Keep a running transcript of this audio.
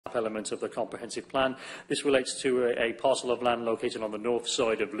element of the comprehensive plan. This relates to a parcel of land located on the north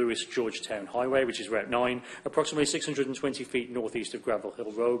side of Georgetown Highway, which is Route 9, approximately 620 feet northeast of Gravel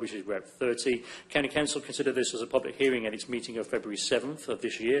Hill Road, which is Route 30. County Council considered this as a public hearing at its meeting of February 7th of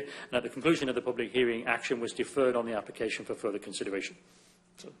this year, and at the conclusion of the public hearing, action was deferred on the application for further consideration.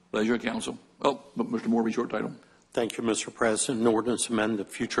 Pleasure, Council. Oh, but Mr. Morby, short title. Thank you, Mr. President. An ordinance to amend the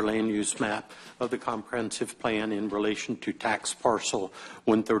future land use map of the comprehensive plan in relation to tax parcel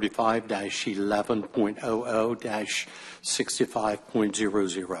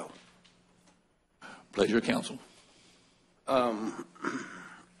 135-11.00-65.00. Pleasure, Council. It's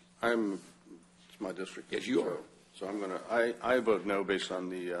my district. Yes, you are. So I'm going to, I vote no based on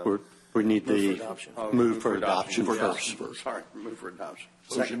the. We need the move for adoption first. Sorry, move for adoption.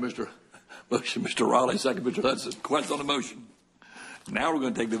 Motion, Mr. Riley, second, Mr. Hudson. Question on the motion. Now we're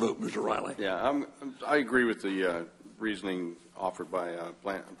going to take the vote, Mr. Riley. Yeah, I agree with the reasoning offered by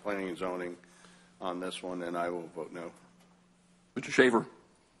planning and zoning on this one, and I will vote no. Mr. Shaver.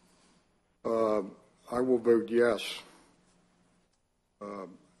 I will vote yes.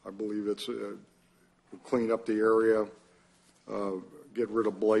 I believe it's will clean up the area, get rid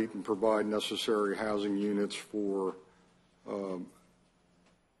of blight, and provide necessary housing units for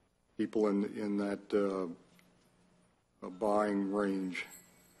people in that buying range.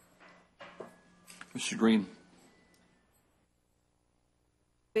 Mr. Green.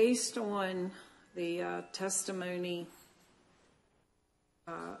 Based on the testimony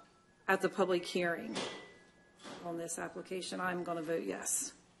at the public hearing on this application, I'm going to vote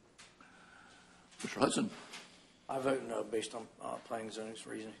yes. Mr. Hudson. I vote no based on planning and zoning's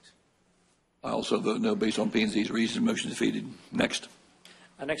reasonings. I also vote no based on P&Z's reasons. Motion defeated. Next.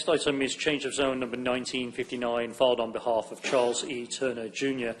 Our next item is change of zone number 1959, filed on behalf of Charles E. Turner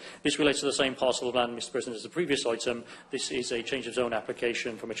Jr. This relates to the same parcel of land, Mr. President, as the previous item. This is a change of zone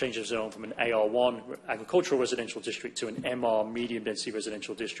application from a change of zone from an AR1 agricultural residential district to an MR medium density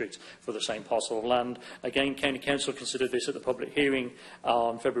residential district for the same parcel of land. Again, County Council considered this at the public hearing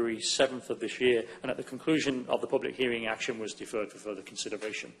on February 7th of this year, and at the conclusion of the public hearing, action was deferred for further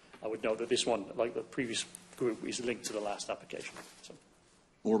consideration. I would note that this one, like the previous group, is linked to the last application. So.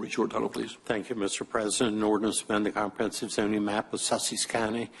 Morby, short title, please. Thank you, Mr. President. An ordinance to amend the comprehensive zoning map of Sussex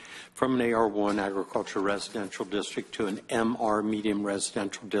County from an AR1 agricultural residential district to an MR medium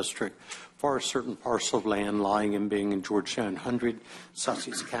residential district for a certain parcel of land lying and being in Georgetown 100,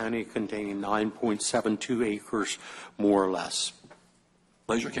 Sussex County, containing 9.72 acres, more or less.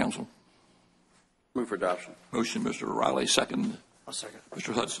 Pleasure, Council. Move for adoption. Motion, Mr. Riley, second. I'll second.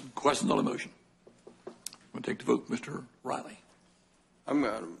 Mr. Hudson. Questions on the motion? I'm going to take the vote, Mr. Riley. I'm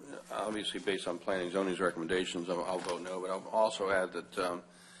obviously based on planning and zoning's recommendations. I'll vote no, but I'll also add that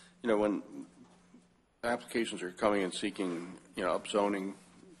when applications are coming and seeking upzoning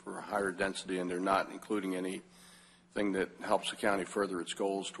for higher density and they're not including anything that helps the county further its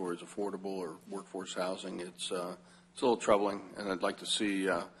goals towards affordable or workforce housing, it's a little troubling, and I'd like to see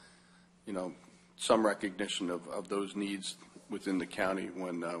some recognition of those needs within the county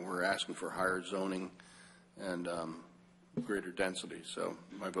when we're asking for higher zoning and greater density. So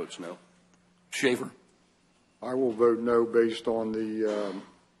my vote's no. Shaver. I will vote no based on the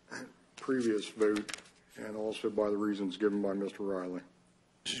previous vote and also by the reasons given by Mr. Riley.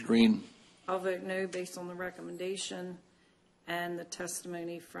 Mrs. Green. I'll vote no based on the recommendation and the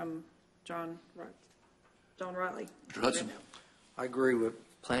testimony from John Riley. Mr. Hudson. I agree with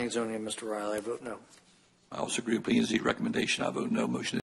planning and zoning and Mr. Riley. I vote no. I also agree with P&Z's recommendation. I vote no. Motion